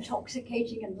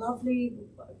intoxicating and lovely.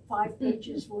 5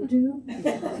 pages will do.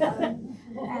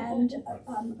 And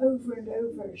over and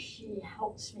over, she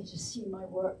helps me to see my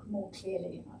work more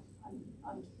clearly.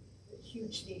 I'm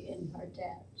hugely in her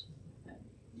debt.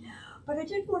 But I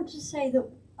did want to say that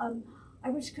I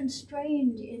was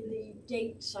constrained in the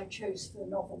dates I chose for the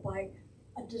novel by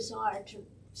a desire to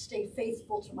stay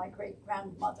faithful to my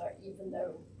great-grandmother, even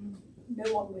though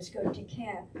no one was going to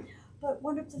care. But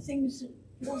one of the things that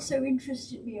also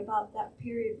interested me about that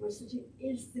period was that it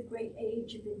is the great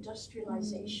age of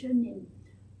industrialization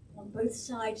on both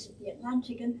sides of the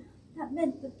Atlantic, and that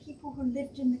meant that people who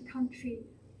lived in the country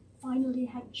finally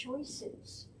had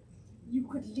choices. You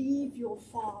could leave your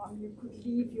farm, you could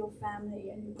leave your family,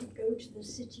 and you could go to the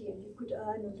city and you could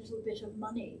earn a little bit of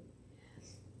money.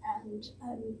 And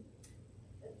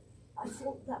I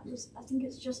thought I think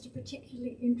it's just a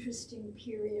particularly interesting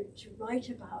period to write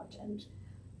about. And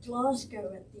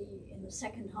Glasgow in the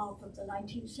second half of the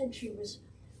 19th century was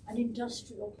an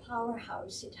industrial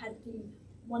powerhouse. It had the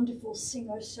wonderful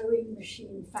Singer sewing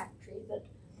machine factory that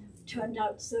turned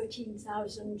out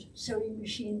 13,000 sewing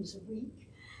machines a week.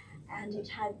 And it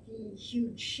had the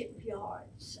huge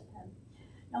shipyards.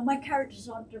 Now, my characters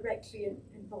aren't directly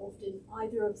involved in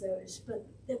either of those, but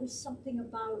there was something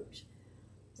about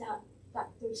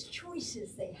those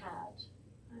choices they had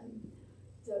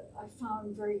that I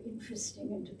found very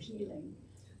interesting and appealing.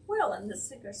 Well, and the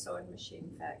Singer sewing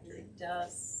machine factory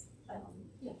does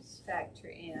factor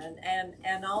in,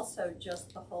 and also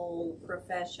just the whole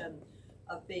profession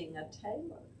of being a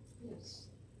tailor. Yes.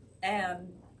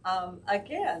 And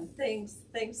again,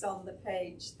 things on the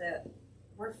page that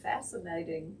were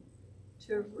fascinating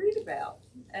to read about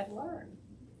and learn.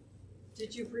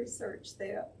 Did you research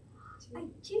that? I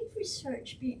did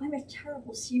research I'm a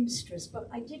terrible seamstress, but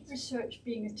I did research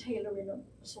being a tailor in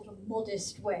a sort of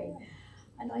modest way.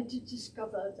 And I did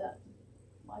discover that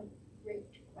my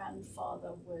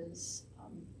great-grandfather was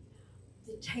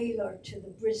the tailor to the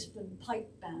Brisbane pipe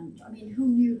band. I mean, who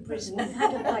knew Brisbane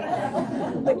had a pipe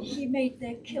band? But he made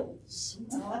their kilts.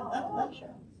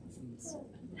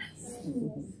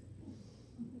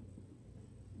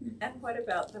 And what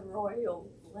about the royal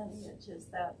lineage? Is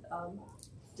that,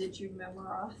 did you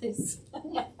memorize?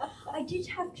 I did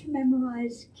have to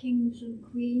memorize kings and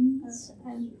queens,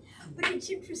 but it's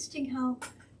interesting how,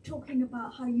 talking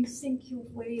about how you think your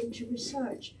way into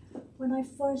research, when I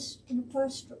first, in the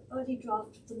first early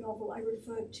draft of the novel, I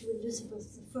referred to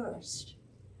Elizabeth I,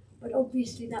 but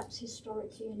obviously that's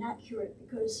historically inaccurate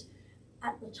because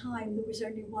at the time there was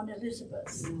only one Elizabeth,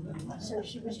 so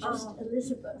she was just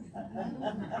Elizabeth.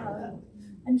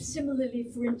 And similarly,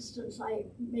 for instance, I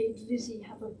made Lizzie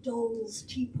have a doll's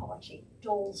tea party,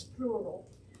 dolls plural,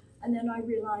 and then I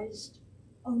realized,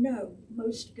 oh no,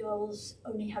 most girls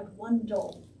only had one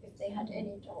doll if they had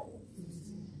any doll.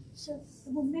 So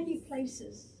there were many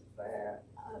places where,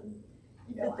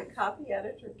 Did the copy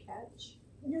editor catch?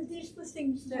 You know, these were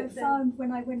things that I found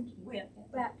when I went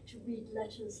back to read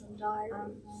letters and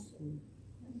diaries.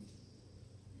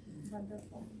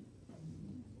 Wonderful.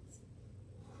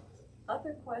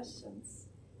 Other questions?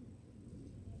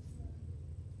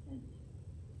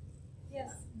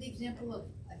 Yes. The example of,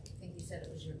 I think you said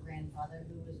it was your grandfather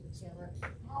who was the tailor.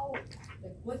 How,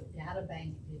 like, what data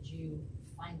bank did you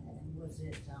find that in? Was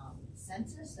it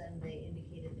census and they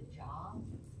indicated the job?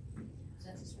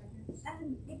 Census records?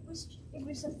 And it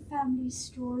was a family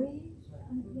story.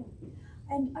 Yeah.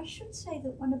 And I should say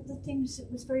that one of the things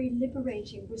that was very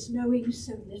liberating was knowing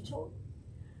so little.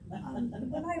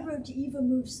 When I wrote Eva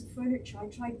Moves the Furniture, I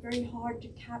tried very hard to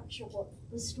capture what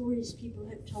the stories people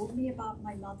had told me about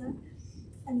my mother.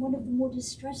 And one of the more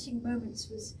distressing moments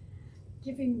was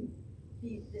giving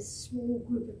this small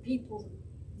group of people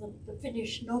the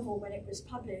finished novel when it was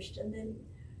published, and then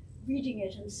reading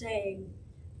it and saying,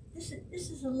 this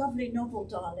is a lovely novel,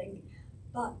 darling,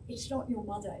 but it's not your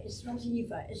mother, it's not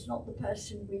Eva, it's not the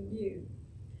person we knew.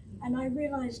 And I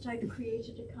realized I'd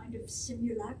created a kind of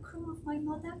simulacrum of my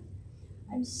mother.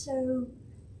 And so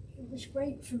it was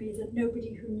great for me that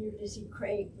nobody who knew Lizzie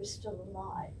Craig was still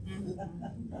alive.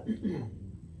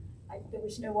 There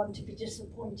was no one to be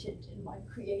disappointed in my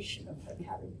creation of her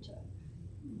character.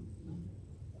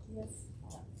 Yes.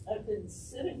 I've been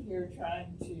sitting here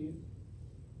trying to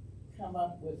come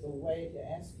up with a way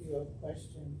to ask you a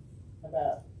question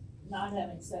about not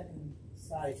having second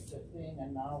sight, but being a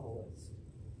novelist.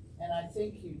 And I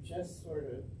think you just sort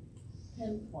of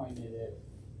pinpointed it,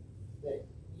 that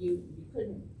you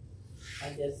couldn't, I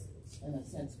guess, in a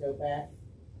sense, go back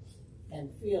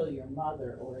and feel your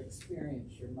mother or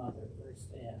experience your mother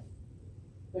firsthand.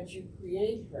 But you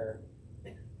create her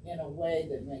in a way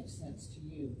that makes sense to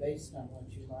you based on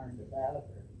what you learned about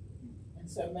her. And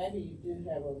so maybe you do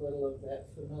have a little of that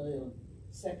familial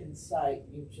second sight,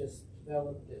 you've just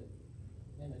developed it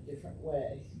in a different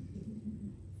way.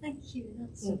 Thank you.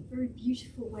 That's a very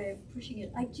beautiful way of putting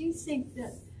it. I do think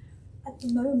that at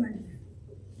the moment,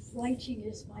 writing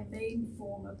is my main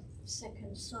form of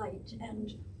second sight,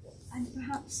 and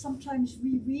perhaps sometimes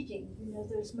rereading, you know,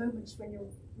 those moments when you're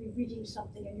rereading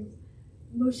something and you've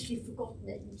mostly forgotten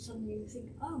it, and suddenly you think,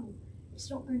 oh,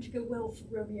 it's not going to go well for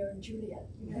Romeo and Juliet,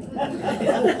 you know.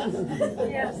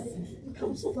 Yes. It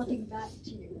comes flooding back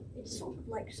to you. It's sort of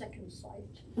like second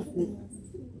sight.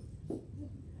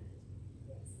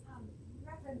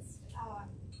 Referenced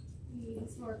the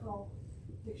historical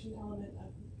fiction element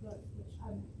of the book, which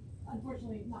I'm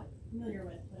unfortunately not familiar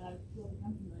with, but I will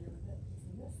become familiar with it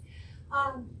from this.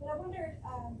 But I wondered,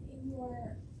 in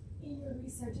your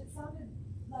research, it sounded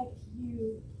like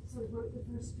you sort of wrote the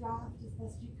first draft as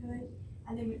best you could,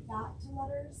 and then went back to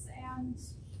letters and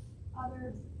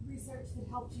other research that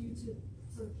helped you to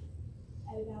sort of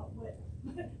edit out what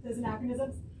those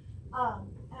anachronisms. And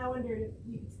I wondered if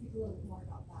you could speak a little bit more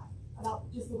about that,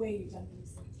 about just the way you've done the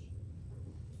research.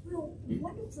 Well,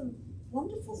 one of the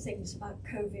wonderful things about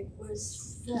COVID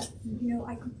was that, you know,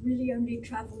 I could really only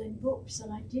travel in books,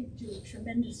 and I did do a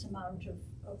tremendous amount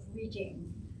of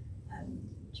reading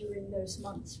during those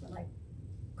months when I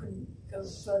couldn't go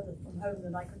further from home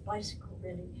than I could bicycle,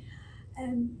 really.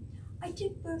 I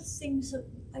did both things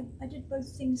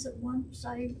at once.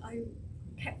 I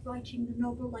kept writing the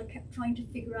novel. I kept trying to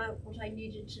figure out what I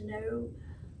needed to know.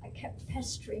 I kept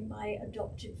pestering my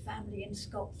adopted family in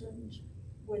Scotland.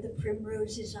 Were the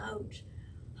primroses out?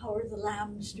 How are the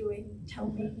lambs doing? Tell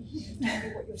me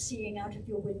what you're seeing out of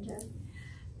your window.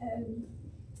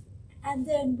 And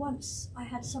then once I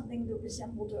had something that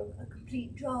resembled a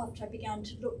complete draft, I began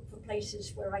to look for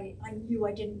places where I knew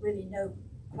I didn't really know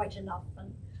quite enough,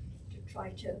 and to try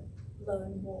to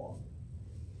learn more.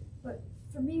 But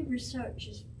For me, research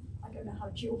is, I don't know how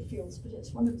Jill feels, but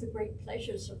it's one of the great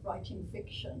pleasures of writing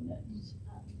fiction.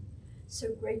 It's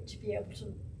so great to be able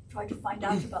to try to find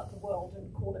out about the world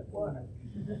and call it work.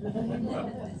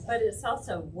 But it's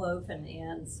also woven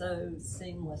in so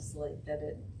seamlessly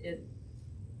that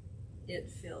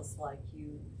it feels like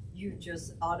you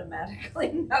just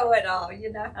automatically know it all.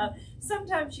 You know how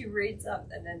sometimes you read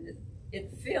something and it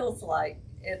feels like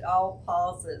it all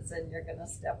pauses and you're going to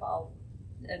step off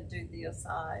and do the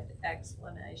aside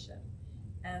explanation,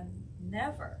 and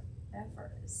never,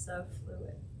 ever is so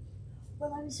fluid.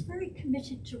 Well, I was very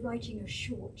committed to writing a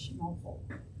short novel.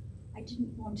 I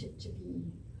didn't want it to be,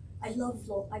 I love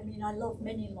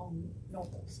many long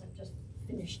novels. I just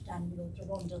finished Daniel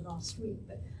Deronda last week,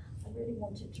 but I really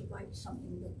wanted to write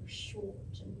something that was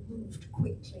short and moved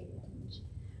quickly, and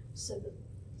so that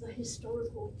the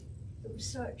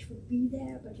research would be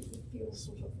there, but it would feel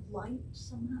sort of light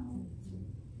somehow.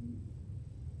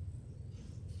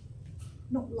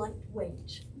 Not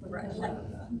lightweight, but right. Like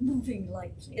moving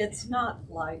lightly. It's not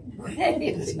lightweight. Thank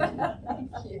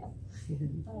you.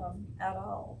 At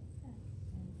all.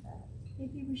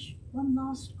 Maybe one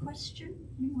last question.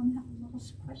 Anyone have a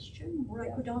last question? Or I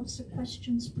could answer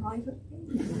questions privately.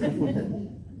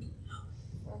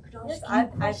 Or I could ask Yes, you I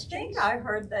questions. think I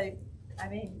heard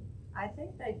I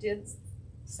think they did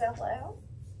sell out.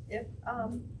 If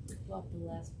Love the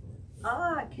last one.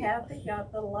 Kathy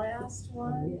got the last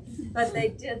one, but they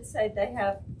did say they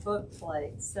have book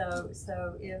plates. So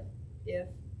if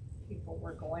people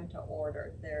were going to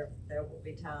order, there will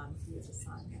be time for you to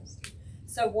sign those.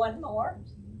 So one more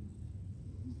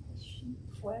question.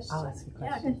 I'll ask a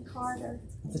question. Yeah, Carter.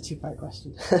 It's a two-part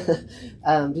question.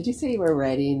 Did you say you were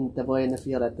writing The Boy in the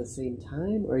Field at the same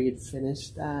time, or you'd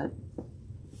finished that?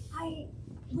 I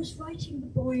was writing The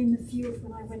Boy in the Field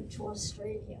when I went to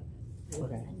Australia.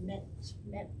 Okay. And met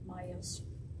my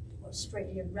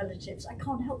Australian relatives. I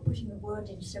can't help putting the word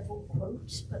in several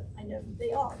quotes, but I know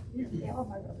they are. They are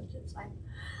my relatives.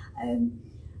 And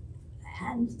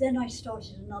then I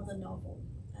started another novel,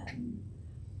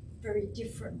 very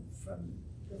different from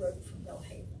The Road from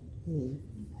Belhaven,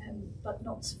 but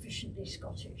not sufficiently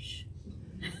Scottish.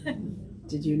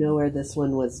 Did you know where this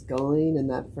one was going in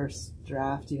that first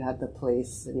draft? You had the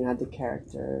place and you had the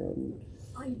character. And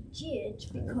I did,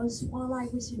 because while I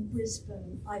was in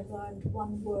Brisbane, I learned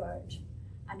one word,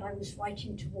 and I was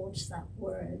writing towards that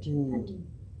word. And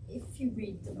if you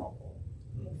read the novel,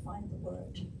 you'll find the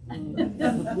word.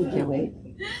 Can't wait.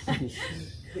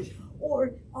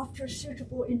 Or after a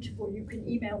suitable interval, you can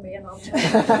email me and I'll tell you.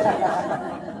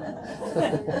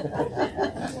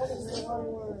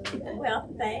 Well,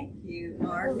 thank you,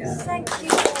 Margot. Thank you.